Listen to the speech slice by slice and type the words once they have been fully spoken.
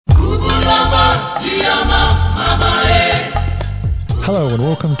Hello and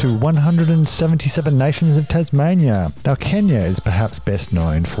welcome to 177 Nations of Tasmania. Now, Kenya is perhaps best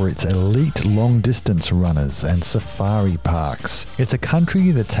known for its elite long-distance runners and safari parks. It's a country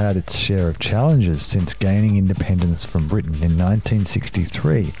that's had its share of challenges since gaining independence from Britain in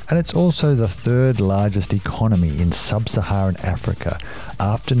 1963, and it's also the third largest economy in sub-Saharan Africa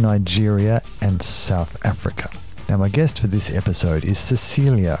after Nigeria and South Africa. Now, my guest for this episode is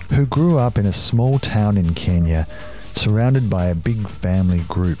Cecilia, who grew up in a small town in Kenya, surrounded by a big family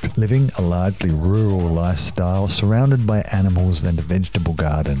group, living a largely rural lifestyle surrounded by animals and vegetable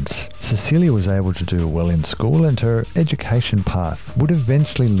gardens. Cecilia was able to do well in school, and her education path would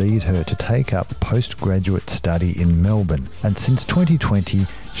eventually lead her to take up postgraduate study in Melbourne. And since 2020,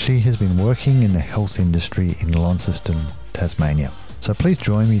 she has been working in the health industry in Launceston, Tasmania. So please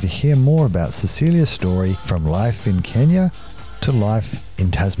join me to hear more about Cecilia's story from life in Kenya to life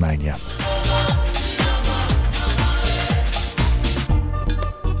in Tasmania.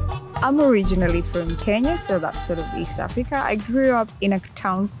 I'm originally from Kenya, so that's sort of East Africa. I grew up in a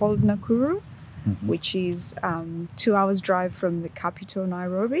town called Nakuru, which is 2 hours drive from the capital,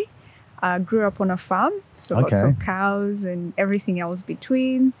 Nairobi. I grew up on a farm, so lots of cows and everything else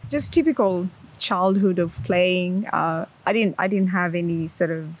between. Just typical childhood of playing. I didn't have any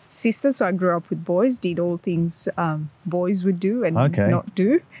sort of sisters, so I grew up with boys, did all things boys would do and not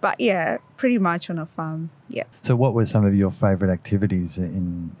do. But yeah, pretty much on a farm, yeah. So what were some of your favourite activities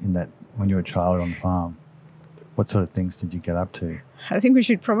in that when you were a child on the farm? What sort of things did you get up to? I think we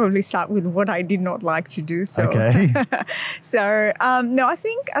should probably start with what I did not like to do. So, no, I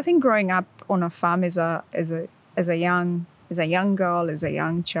think growing up on a farm as a young girl, as a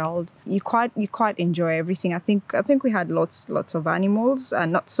young child, you quite enjoy everything. I think we had lots of animals,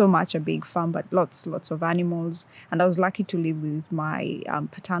 not so much a big farm, but lots of animals. And I was lucky to live with my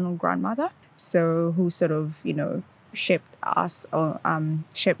paternal grandmother, so who sort of shaped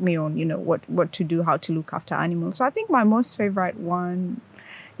me on what to do, how to look after animals. So I think my most favorite one,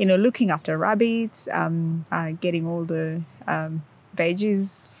 looking after rabbits, getting all the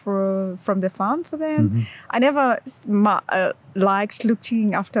veggies from the farm for them. I never liked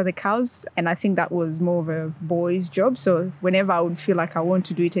looking after the cows, and I think that was more of a boy's job. So whenever I would feel like I want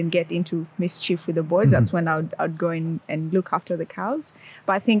to do it and get into mischief with the boys, that's when I'd go in and look after the cows.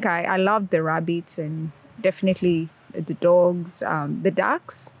 But I think I loved the rabbits and definitely the dogs, the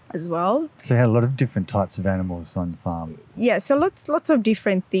ducks as well. So you had a lot of different types of animals on the farm. Yeah, so lots of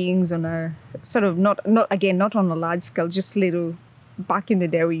different things on a sort of not on a large scale, just little. Back in the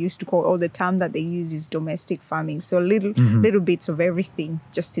day, we used to call, or the term that they use is domestic farming. So little bits of everything,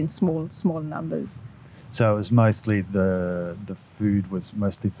 just in small numbers. So it was mostly the food was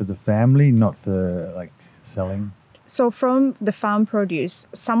mostly for the family, not for like selling. So from the farm produce,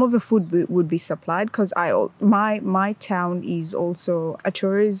 some of the food would be supplied because my town is also a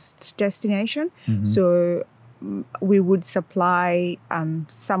tourist destination. So we would supply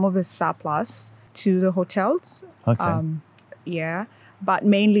some of the surplus to the hotels. Yeah, but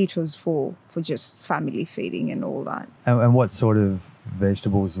mainly it was for just family feeding and all that. And what sort of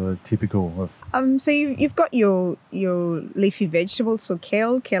vegetables are typical of? So you've got your leafy vegetables. So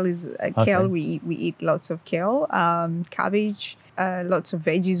kale is kale. We eat lots of kale. Cabbage. Lots of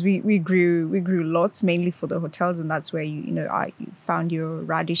veggies. We grew lots mainly for the hotels, and that's where you found your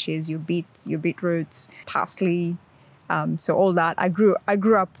radishes, your beets, your beetroots, parsley. So all that I grew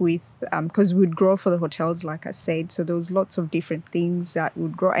up with because we'd grow for the hotels, like I said. So there was lots of different things that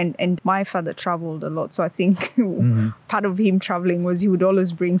would grow. And my father traveled a lot. So I think part of him traveling was he would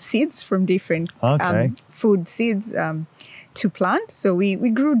always bring seeds from different food seeds to plant. So we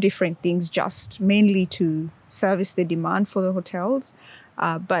grew different things just mainly to service the demand for the hotels.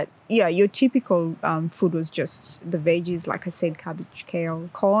 But yeah, your typical food was just the veggies, like I said, cabbage, kale,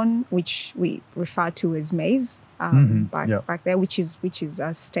 corn, which we refer to as maize back there, which is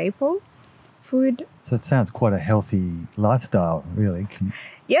a staple food. So it sounds quite a healthy lifestyle, really.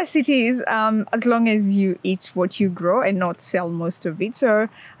 Yes, it is, as long as you eat what you grow and not sell most of it. So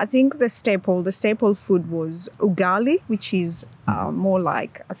I think the staple food was ugali, which is more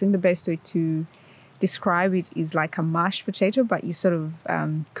like, I think the best way to describe it is like a mashed potato, but you sort of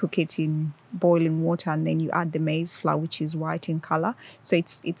cook it in boiling water, and then you add the maize flour, which is white in color. So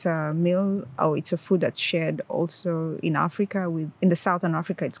it's a meal, or it's a food that's shared also in Africa. In the southern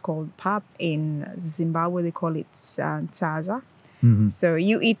Africa, it's called pap. In Zimbabwe, they call it tsaza. So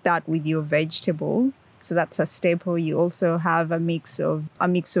you eat that with your vegetable. So that's a staple. You also have a mix of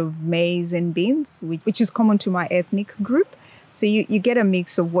maize and beans, which is common to my ethnic group. So you get a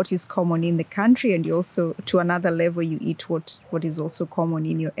mix of what is common in the country, and you also, to another level, you eat what is also common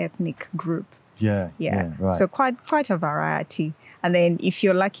in your ethnic group. Yeah, right. So quite a variety. And then if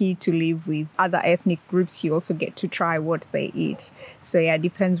you're lucky to live with other ethnic groups, you also get to try what they eat. So yeah, it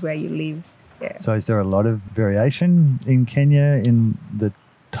depends where you live. Yeah. So is there a lot of variation in Kenya in the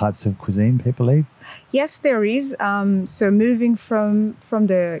types of cuisine people eat? Yes, there is. So moving from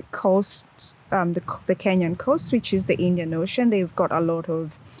the coast, the Kenyan coast, which is the Indian Ocean, they've got a lot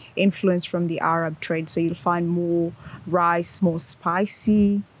of influence from the Arab trade. So you'll find more rice, more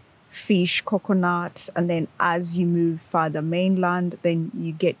spicy, fish, coconut, and then as you move further mainland, then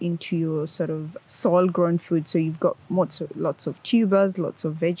you get into your sort of soil-grown food. So you've got lots of tubers, lots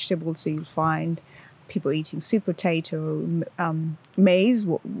of vegetables. So you'll find people eating sweet potato, maize,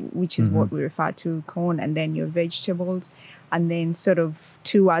 which is what we refer to corn, and then your vegetables, and then sort of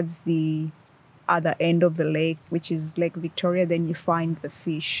towards the other end of the lake, which is Lake Victoria, then you find the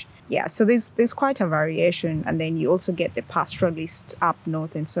fish. Yeah, so there's quite a variation, and then you also get the pastoralists up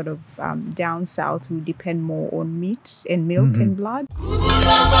north and sort of down south who depend more on meat and milk and blood.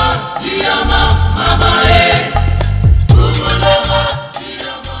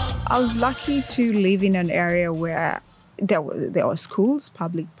 I was lucky to live in an area where there were schools,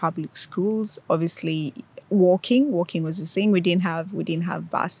 public schools. Obviously, walking was the thing. We didn't have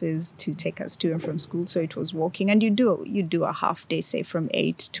buses to take us to and from school, so it was walking. And you do a half day, say from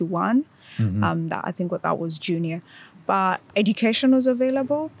 8 to 1. That I think that was junior. But education was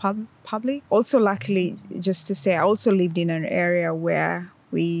available, public. Also, luckily, just to say, I also lived in an area where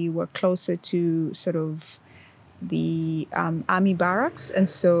we were closer to sort of the army barracks, and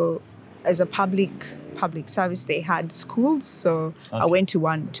so as a public service, they had schools. So I went to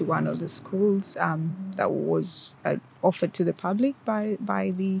one of the schools that was offered to the public by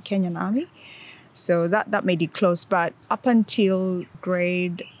the Kenyan Army. So that made it close. But up until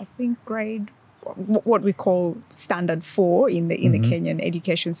grade what we call standard 4 in the Kenyan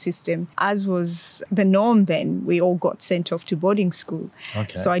education system, as was the norm then, we all got sent off to boarding school.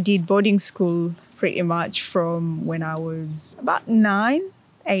 Okay. So I did boarding school pretty much from when I was about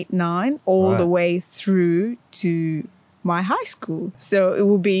 8, 9, all the way through to my high school. So it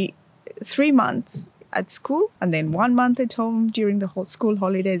will be 3 months at school and then 1 month at home during the whole school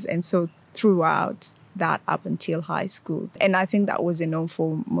holidays. And so throughout that up until high school. And I think that was a norm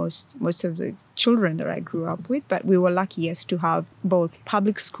for most of the children that I grew up with. But we were lucky, yes, to have both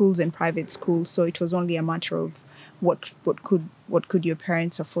public schools and private schools. So it was only a matter of what could your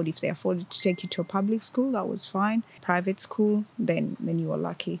parents afford. If they afforded to take you to a public school, that was fine. Private school, then you were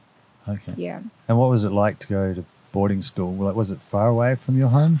lucky. Okay. Yeah. And what was it like to go to boarding school? Was it far away from your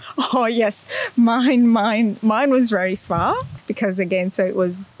home? Oh yes, mine was very far because again, so it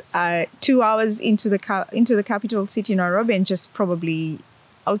was 2 hours into the capital city, Nairobi, and just probably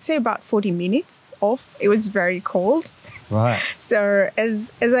I would say about 40 minutes off. It was very cold. Right. So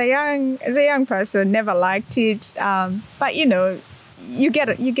as a young person, never liked it. But you know, you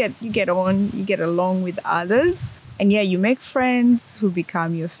get along with others, and yeah, you make friends who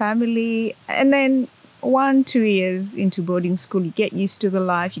become your family. And then 1-2 years into boarding school, you get used to the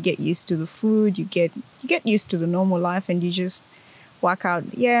life, you get used to the food, you get used to the normal life, and you just work out,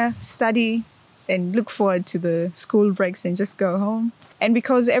 study, and look forward to the school breaks and just go home. And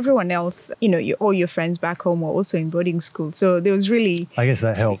because everyone else, you know, all your friends back home were also in boarding school. So there was really... I guess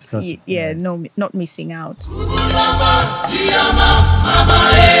that helps, doesn't it? No, not missing out.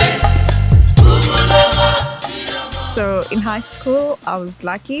 So in high school, I was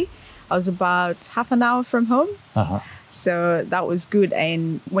lucky. I was about half an hour from home. So that was good.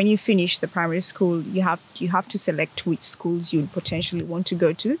 And when you finish the primary school, you have to select which schools you potentially want to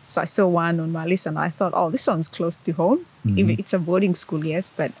go to. So I saw one on my list and I thought, oh, this sounds close to home. If it's a boarding school,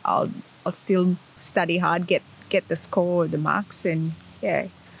 yes, but I'll still study hard, get the score, the marks, and yeah.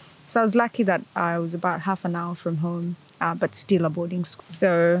 So I was lucky that I was about half an hour from home, but still a boarding school.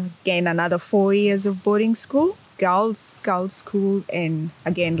 So again, another 4 years of boarding school, girls school, and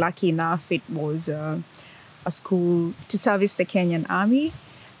again, lucky enough, it was a school to service the Kenyan Army,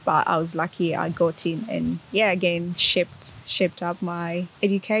 but I was lucky I got in, and again shaped up my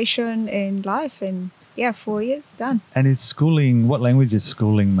education and life, and 4 years done. And is schooling, what language is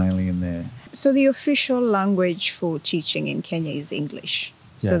schooling mainly in there? So the official language for teaching in Kenya is English.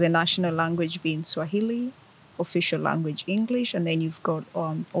 So the national language being Swahili, official language English, and then you've got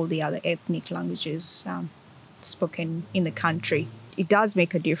all the other ethnic languages spoken in the country. It does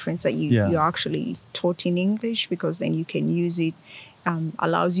make a difference that you're actually taught in English, because then you can use it,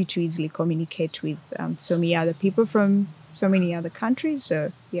 allows you to easily communicate with so many other people from so many other countries.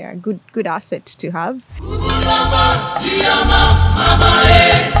 So good asset to have.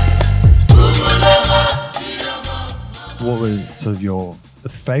 What were sort of your the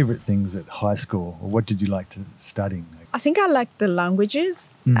favourite things at high school, or what did you like to study? I think I liked the languages.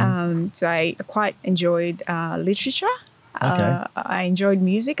 So I quite enjoyed literature. Okay. I enjoyed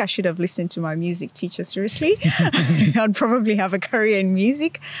music. I should have listened to my music teacher, seriously. I'd probably have a career in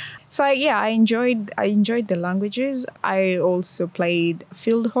music. So I enjoyed the languages. I also played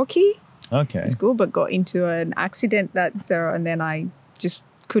field hockey Okay. in school, but got into an accident and then I just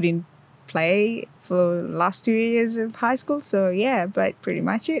couldn't play for the last 2 years of high school. So yeah, but pretty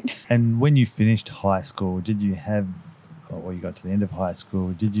much it. And when you finished high school, did you have, or you got to the end of high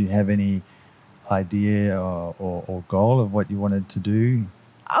school, did you have any idea or goal of what you wanted to do?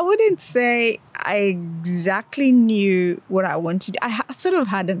 I wouldn't say I exactly knew what I wanted. I sort of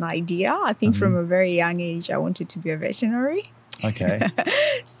had an idea. I think from a very young age, I wanted to be a veterinary. Okay.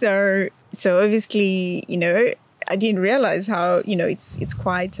 So obviously, I didn't realize how, it's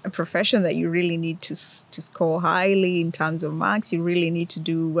quite a profession that you really need to score highly in terms of marks. You really need to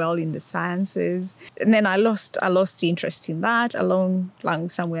do well in the sciences. And then I lost the interest in that. Along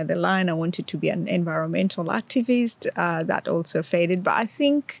somewhere the line, I wanted to be an environmental activist. That also faded. But I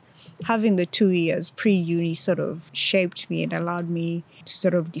think having the 2 years pre-uni sort of shaped me and allowed me to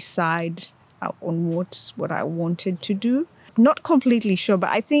sort of decide on what I wanted to do. Not completely sure, but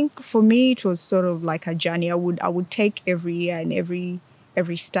I think for me it was sort of like a journey. I would take every year and every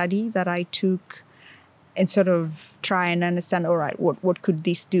study that I took and sort of try and understand, all right, what could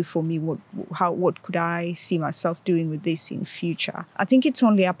this do for me? What could I see myself doing with this in future? I think it's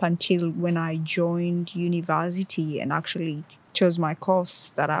only up until when I joined university and actually chose my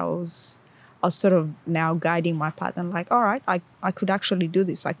course that I was sort of now guiding my path and like, all right, I could actually do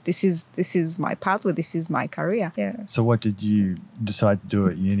this. Like this is my pathway, this is my career. Yeah. So what did you decide to do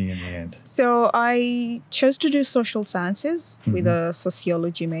at uni in the end? So I chose to do social sciences with a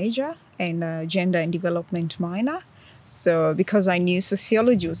sociology major and a gender and development minor. So because I knew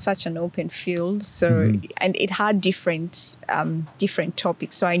sociology was such an open field, and it had different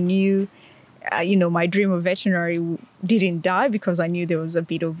topics. So I knew my dream of veterinary didn't die because I knew there was a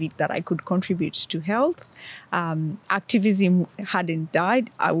bit of it that I could contribute to health. Activism hadn't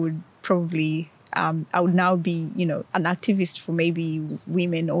died. I would probably, I would now be, an activist for maybe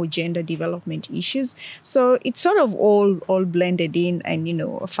women or gender development issues. So it's sort of all blended in and,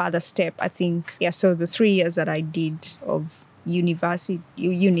 a further step, I think. Yeah, so the 3 years that I did of uni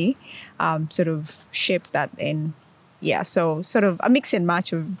sort of shaped that and yeah, so sort of a mix and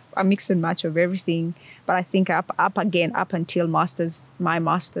match of everything. But I think up until my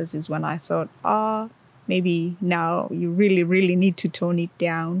master's is when I thought, maybe now you really, really need to tone it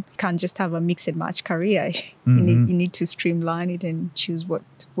down. You can't just have a mix and match career. You need to streamline it and choose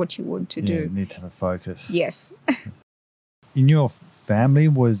what you want to do. You need to have a focus. Yes. In your family,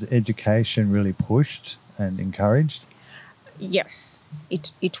 was education really pushed and encouraged? Yes,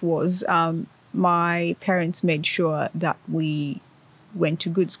 it was. My parents made sure that we went to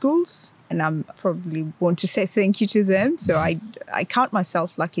good schools, and I probably want to say thank you to them. So I count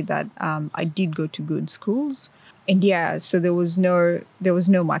myself lucky that I did go to good schools. And yeah, so there was no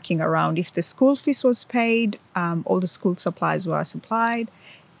mucking around. If the school fees was paid, all the school supplies were supplied,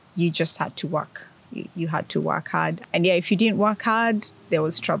 you just had to work. You had to work hard. And yeah, if you didn't work hard, there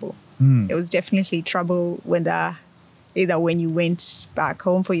was trouble. There was definitely trouble either when you went back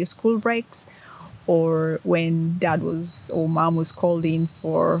home for your school breaks or when dad or mom was called in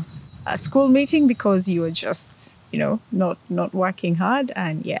for a school meeting because you were just, not working hard.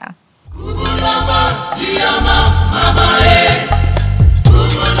 And yeah.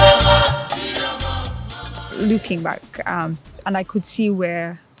 Looking back, and I could see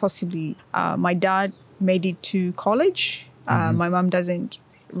where possibly my dad made it to college. My mom doesn't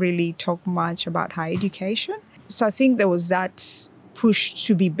really talk much about higher education. So I think there was that push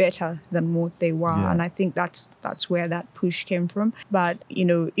to be better than what they were. Yeah. And I think that's where that push came from. But,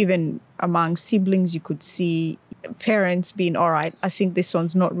 even among siblings, you could see parents being, all right, I think this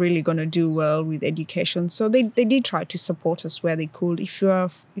one's not really going to do well with education. So they did try to support us where they could. If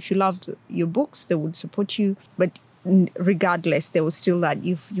you loved your books, they would support you. But regardless, there was still that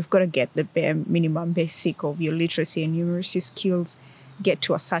you've got to get the bare minimum basic of your literacy and numeracy skills, get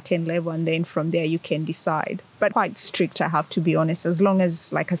to a certain level, and then from there you can decide. But quite strict, I have to be honest. As long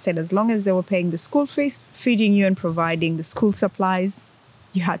as, like I said, as long as they were paying the school fees, feeding you and providing the school supplies,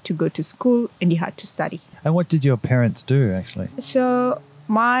 you had to go to school and you had to study. And what did your parents do, actually? So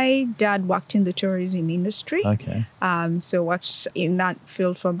my dad worked in the tourism industry. Okay. So worked in that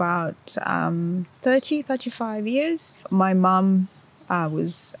field for about 35 years. My mom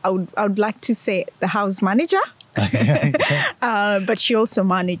was, I would like to say, the house manager. But she also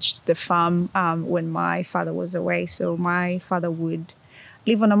managed the farm when my father was away. So my father would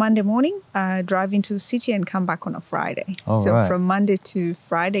leave on a Monday morning, drive into the city and come back on a Friday. Oh, so right. from Monday to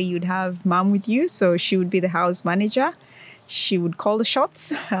Friday, you'd have mom with you. So she would be the house manager. She would call the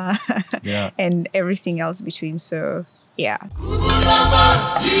shots and everything else between. So, yeah.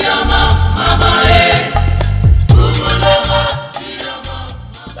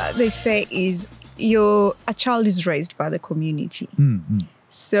 They say is a child is raised by the community. Mm-hmm.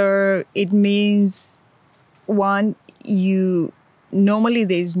 So it means, one, normally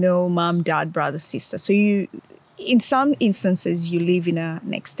there's no mom, dad, brother, sister. So in some instances, you live in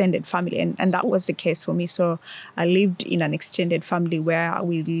an extended family, and that was the case for me. So I lived in an extended family where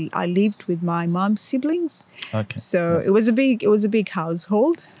I lived with my mom's siblings. Okay. So it was a big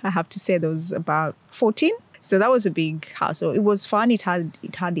household. I have to say there was about 14. So that was a big household. It was fun. It had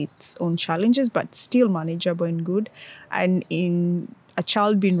its own challenges, but still manageable and good. And in a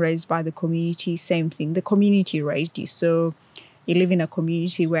child being raised by the community, same thing. The community raised you. So you live in a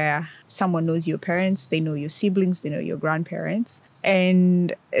community where someone knows your parents, they know your siblings, they know your grandparents.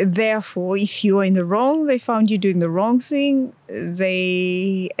 And therefore, if you are in the wrong, they found you doing the wrong thing,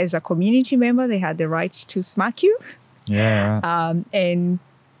 they, as a community member, they had the right to smack you. Yeah. And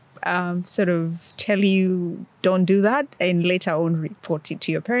sort of tell you, don't do that, and later on report it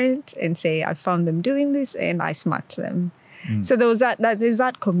to your parent and say, I found them doing this and I smacked them. So there was there's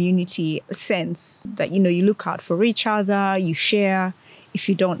that community sense that, you look out for each other, you share. If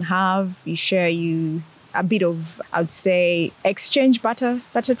you don't have, you share, a bit of, I would say, exchange barter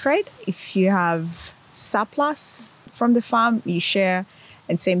trade. If you have surplus from the farm, you share.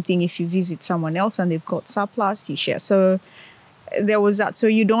 And same thing, if you visit someone else and they've got surplus, you share. So there was that. So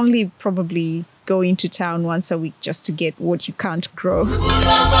you'd only probably go into town once a week just to get what you can't grow.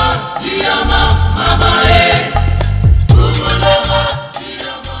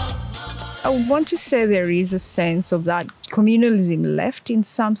 I would want to say there is a sense of that communalism left in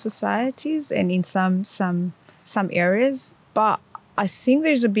some societies and in some areas, but I think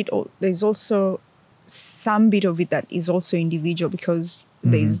there's also some bit of it that is also individual, because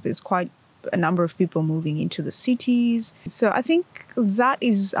there's quite a number of people moving into the cities. So I think that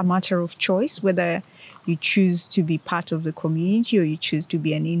is a matter of choice, whether you choose to be part of the community or you choose to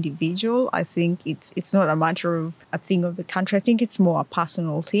be an individual. I think it's not a matter of a thing of the country. I think it's more a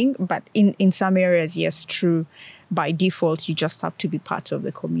personal thing. But in some areas, yes, true. By default, you just have to be part of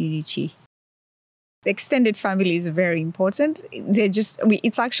the community. The extended family is very important.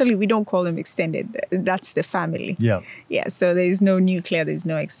 We don't call them extended. That's the family. Yeah. Yeah. So there is no nuclear, there's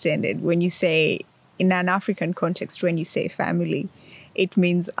no extended. When you say, in an African context, when you say family, it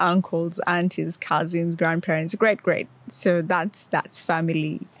means uncles, aunties, cousins, grandparents, great. So that's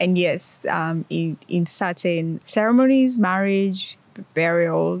family. And yes, in certain ceremonies, marriage,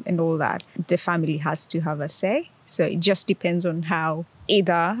 burial, and all that, the family has to have a say. So it just depends on how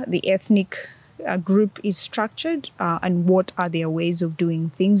either the ethnic group is structured and what are their ways of doing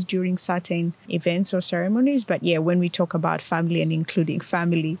things during certain events or ceremonies. But yeah, when we talk about family and including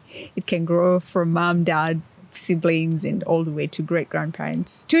family, it can grow from mom, dad, siblings, and all the way to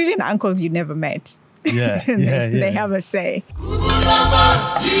great-grandparents, to even uncles you never met. Yeah, They have a say.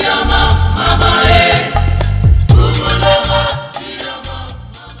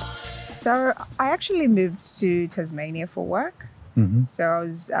 So I actually moved to Tasmania for work. Mm-hmm. So I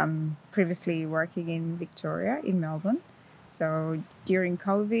was previously working in Victoria, in Melbourne. So during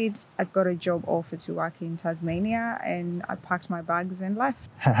COVID, I got a job offer to work in Tasmania, and I packed my bags and left.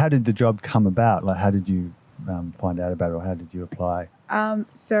 How did the job come about? Like, how did you find out about it, or how did you apply?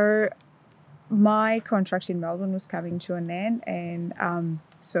 So my contract in Melbourne was coming to an end, and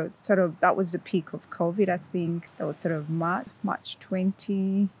so sort of that was the peak of COVID. I think that was sort of March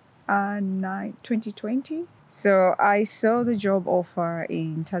 2020. So I saw the job offer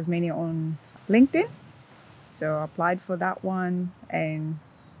in Tasmania on LinkedIn. So I applied for that one and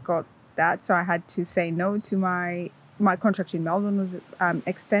got that. So I had to say no to my contract in Melbourne was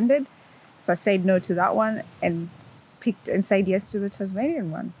extended. So I said no to that one and said yes to the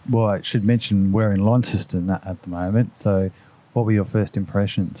Tasmanian one. Well, I should mention we're in Launceston at the moment. So what were your first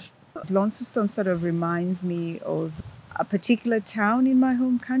impressions? Launceston sort of reminds me of a particular town in my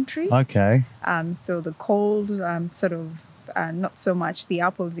home country. Okay. So the cold, sort of, not so much the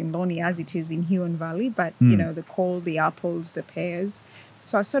apples in Loni as it is in Huon Valley, but the cold, the apples, the pears.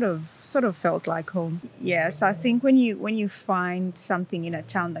 So I sort of felt like home. Yes, I think when you find something in a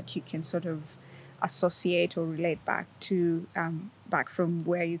town that you can sort of associate or relate back to, back from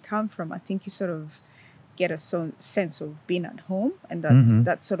where you come from, I think you sort of get a sense of being at home, and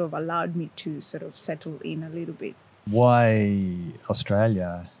that sort of allowed me to sort of settle in a little bit. Why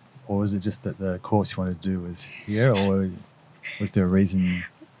Australia? Or was it just that the course you wanted to do was here? Or Was there a reason?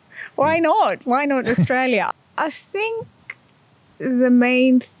 Why not? Why not Australia? I think the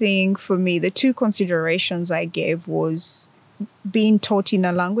main thing for me, the two considerations I gave was being taught in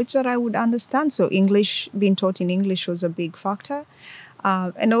a language that I would understand. So English, being taught in English was a big factor.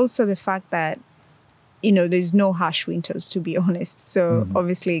 And also the fact that, there's no harsh winters, to be honest. So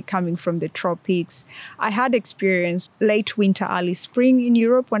obviously coming from the tropics, I had experienced late winter, early spring in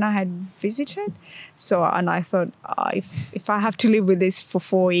Europe when I had visited. So, and I thought, if I have to live with this for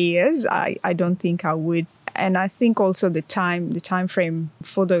 4 years, I don't think I would. And I think also the time frame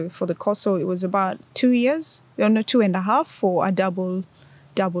for the course, so it was about 2 years, 2.5 for a double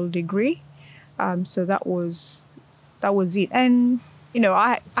degree. So that was it. And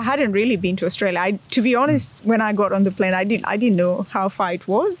I hadn't really been to Australia. To be honest, when I got on the plane, I didn't know how far it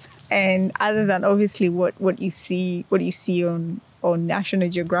was. And other than obviously what you see on National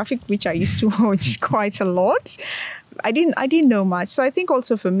Geographic, which I used to watch quite a lot, I didn't know much. So I think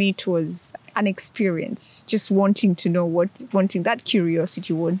also for me it was an experience, just wanting to know wanting that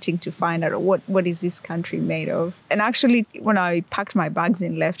curiosity, wanting to find out what is this country made of. And actually, when I packed my bags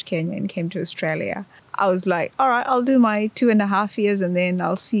and left Kenya and came to Australia, I was like, all right, I'll do my 2.5 years and then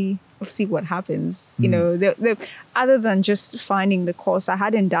I'll see what happens. Other than just finding the course, I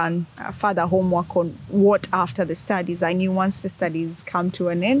hadn't done further homework on what after the studies. I knew once the studies come to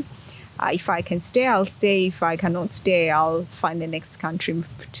an end, if I can stay, I'll stay. If I cannot stay, I'll find the next country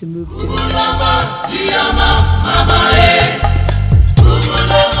to move to.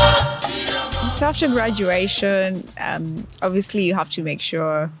 So after graduation, obviously you have to make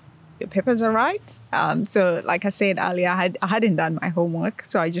sure your papers are right. So like I said earlier, I hadn't done my homework,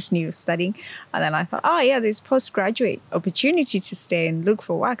 so I just knew studying. And then I thought, there's postgraduate opportunity to stay and look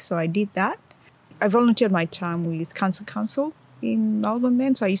for work. So I did that. I volunteered my time with Cancer Council in Melbourne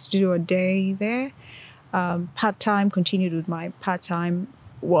then. So I used to do a day there. Part-time, continued with my part-time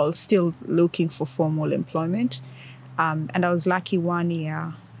while still looking for formal employment. And I was lucky 1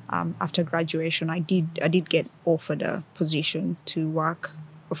 year after graduation, I did get offered a position to work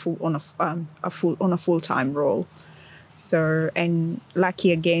on a full-time role. So, and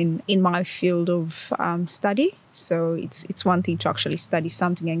lucky again in my field of study. So it's one thing to actually study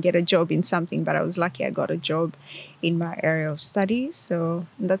something and get a job in something, but I was lucky I got a job in my area of study. So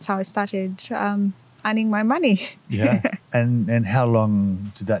that's how I started earning my money. Yeah. And how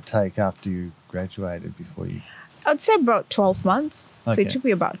long did that take after you graduated before you? I'd say about 12 months. Okay. So it took me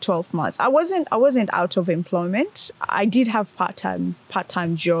about 12 months. I wasn't out of employment. I did have part-time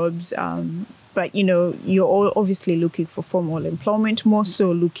jobs, but you're all obviously looking for formal employment, more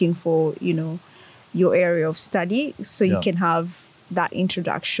so looking for your area of study, so you can have that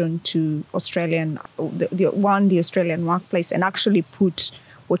introduction to the Australian workplace and actually put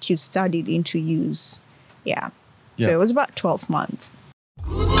what you've studied into use. Yeah. So it was about 12 months.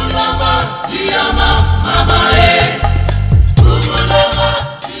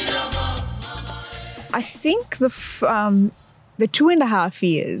 I think the 2.5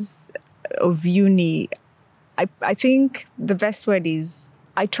 years of uni, I think the best word is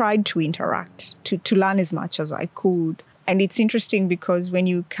I tried to interact, to learn as much as I could. And it's interesting because when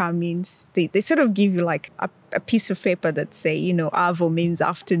you come in, they sort of give you like a piece of paper that say, avo means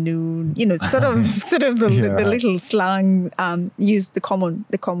afternoon, sort of the little slang used, the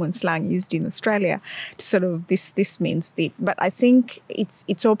common slang used in Australia to sort of this means that. But I think it's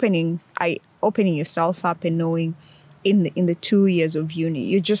opening yourself up and knowing in the 2 years of uni,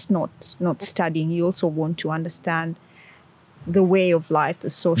 you're just not studying. You also want to understand the way of life, the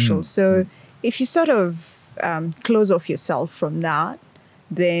social. So if you sort of close off yourself from that,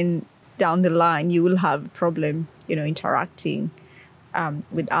 then down the line you will have a problem, interacting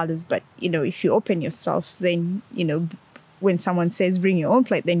with others. But if you open yourself, then when someone says bring your own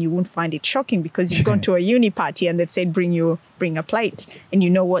plate, then you won't find it shocking because you've gone to a uni party and they've said bring a plate, and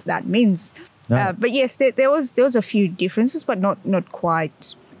you know what that means. No. But yes, there was a few differences, but not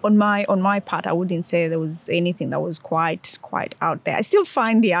quite. On my part, I wouldn't say there was anything that was quite out there. I still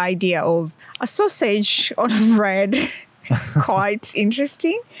find the idea of a sausage on a bread quite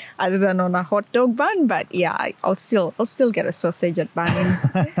interesting, other than on a hot dog bun. But yeah, I'll still get a sausage at Bunnings.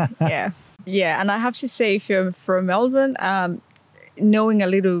 Yeah. And I have to say, if you're from Melbourne, knowing a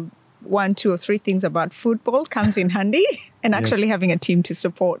little 1, 2, or 3 things about football comes in handy, and actually having a team to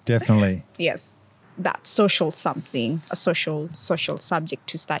support. Definitely. Yes. That social something, a social subject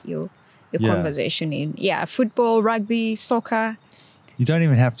to start your conversation in. Yeah, football, rugby, soccer. You don't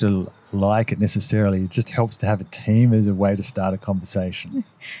even have to like it necessarily. It just helps to have a team as a way to start a conversation.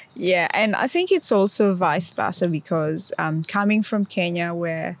 Yeah, and I think it's also vice versa because coming from Kenya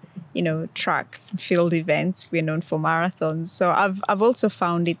where, track and field events. We're known for marathons. So I've also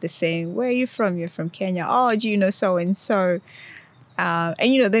found it the same. Where are you from? You're from Kenya. Oh, do you know so and so?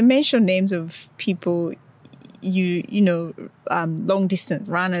 And they mention names of people, long distance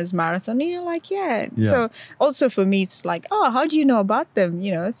runners, marathon. And you're like, yeah. So also for me, it's like, oh, how do you know about them?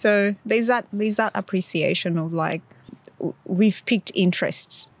 So there's that appreciation of like, we've picked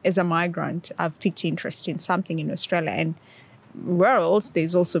interest as a migrant. I've picked interest in something in Australia, and where else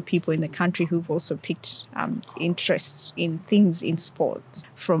there's also people in the country who've also picked interests in things in sports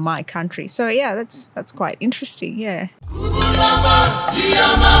from my country. So yeah, that's quite interesting. Yeah.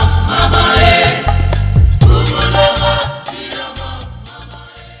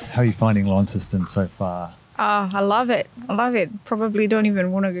 How are you finding Launceston so far? I love it. Probably don't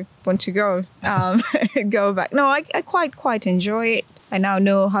even want to go go back. No, I quite enjoy it. I now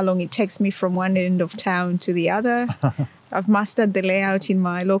know how long it takes me from one end of town to the other. I've mastered the layout in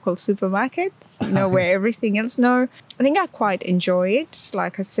my local supermarket, where everything else. No, I think I quite enjoy it.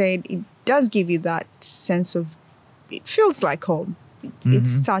 Like I said, it does give you that sense of, it feels like home. It's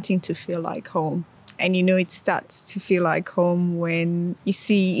starting to feel like home. And it starts to feel like home when you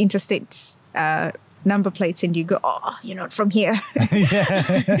see interstate number plates and you go, oh, you're not from here.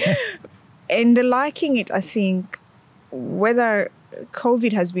 And liking it, I think, whether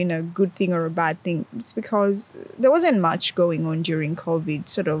COVID has been a good thing or a bad thing, it's because there wasn't much going on during COVID.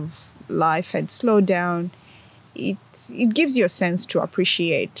 Sort of life had slowed down. It gives you a sense to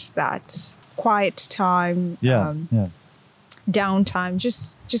appreciate that quiet time, downtime,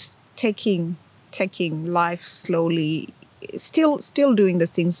 just taking life slowly, still doing the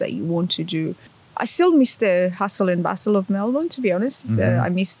things that you want to do. I still miss the hustle and bustle of Melbourne, to be honest. I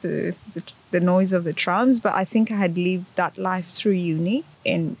miss the noise of the trams, but I think I had lived that life through uni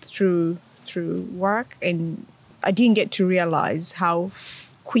and through work, and I didn't get to realize how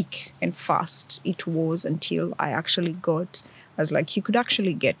quick and fast it was until I was like, you could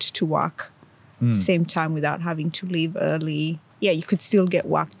actually get to work same time without having to leave early. Yeah, you could still get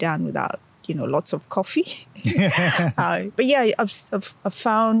work done without, lots of coffee. But yeah, I've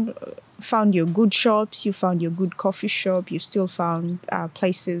found your good shops, you found your good coffee shop, you still found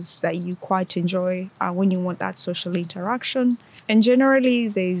places that you quite enjoy when you want that social interaction. And generally,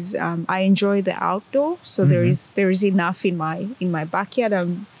 I enjoy the outdoor, so there is enough in my backyard.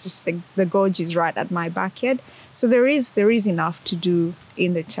 Just the gorge is right at my backyard, so there is enough to do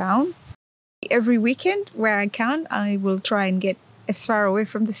in the town. Every weekend, where I can, I will try and get as far away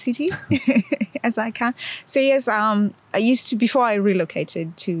from the city as I can. So yes, I used to, before I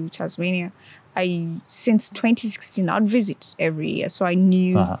relocated to Tasmania, since 2016, I'd visit every year. So I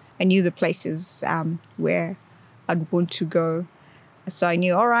knew the places where I'd want to go. So I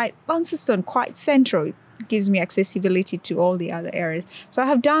knew, all right, Launceston, quite central. It gives me accessibility to all the other areas. So I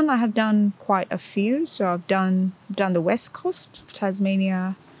have done quite a few. So I've done the west coast of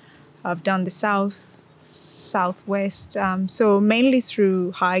Tasmania. I've done the southwest. So mainly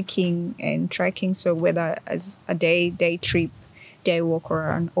through hiking and trekking. So whether as a day trip, day walk, or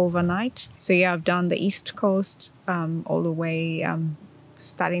an overnight. So yeah, I've done the east coast all the way,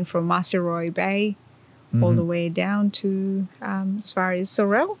 starting from Masaroy Bay, all the way down to as far as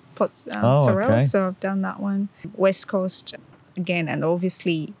Sorel, Sorel. Okay. So I've done that one. West coast again, and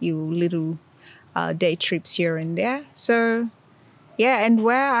obviously your little day trips here and there. So yeah, and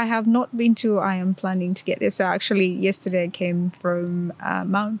where I have not been to, I am planning to get there. So actually, yesterday I came from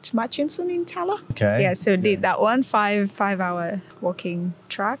Mount Murchison in Tala. Okay. Yeah, so did that one, 5-hour walking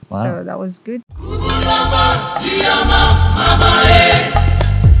track. Wow. So that was good.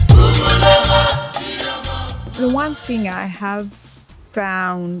 The one thing I have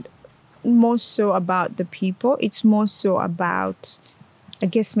found more so about the people, it's more so about, I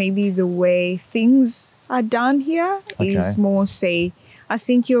guess, maybe the way things are done here is more, say, I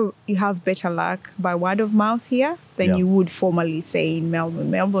think you have better luck by word of mouth here than you would formally say in Melbourne.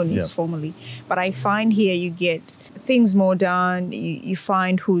 Melbourne is formally. But I find here you get things more done. You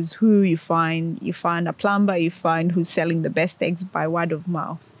find who's who, you find a plumber, you find who's selling the best eggs by word of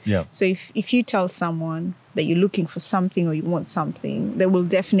mouth. Yeah. So if you tell someone that you're looking for something or you want something, they will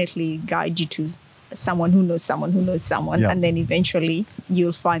definitely guide you to someone who knows someone who knows someone, and then eventually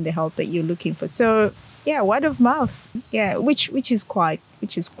you'll find the help that you're looking for. So yeah, word of mouth. Yeah, which is quite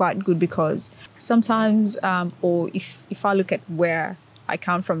good, because sometimes, or if I look at where I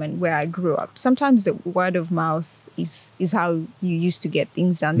come from and where I grew up, sometimes the word of mouth is how you used to get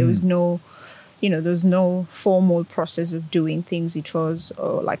things done. There was no there was no formal process of doing things. It was,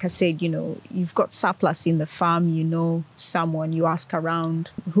 like I said, you've got surplus in the farm, someone, you ask around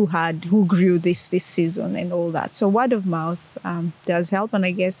who grew this season and all that. So word of mouth does help. And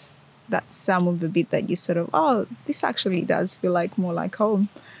I guess that's some of the bit that you sort of, this actually does feel like more like home.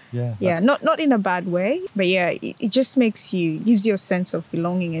 Yeah. Yeah, not in a bad way, but yeah, it just gives you a sense of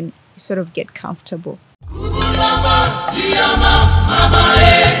belonging and you sort of get comfortable.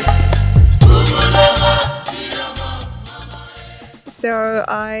 So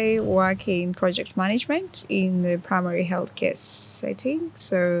I work in project management in the primary healthcare setting.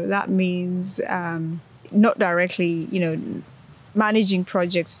 So that means not directly, managing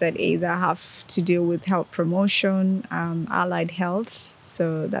projects that either have to deal with health promotion, allied health.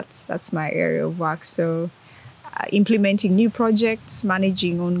 So that's my area of work. So implementing new projects,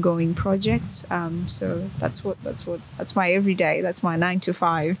 managing ongoing projects. So that's my everyday. That's my 9 to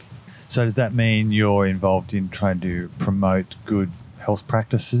 5. So does that mean you're involved in trying to promote good health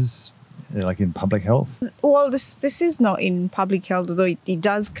practices, like in public health? Well, this is not in public health, although it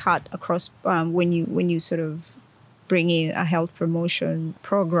does cut across when you sort of bring in a health promotion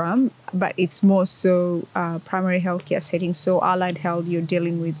program, but it's more so primary healthcare settings. So allied health, you're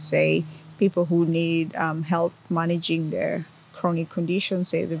dealing with, say, people who need help managing their chronic conditions.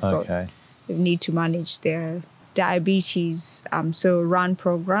 Say they need to manage their diabetes. So run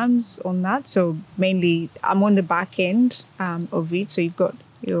programs on that. So mainly I'm on the back end of it. So you've got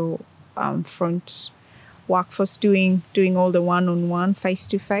your front workforce doing all the one-on-one,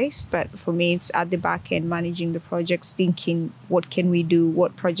 face-to-face. But for me, it's at the back end, managing the projects, thinking what can we do,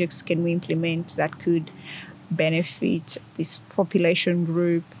 what projects can we implement that could benefit this population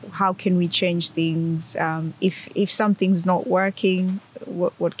group, how can we change things, if something's not working,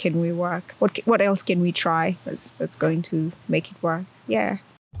 what can we work, what else can we try that's going to make it work. Yeah.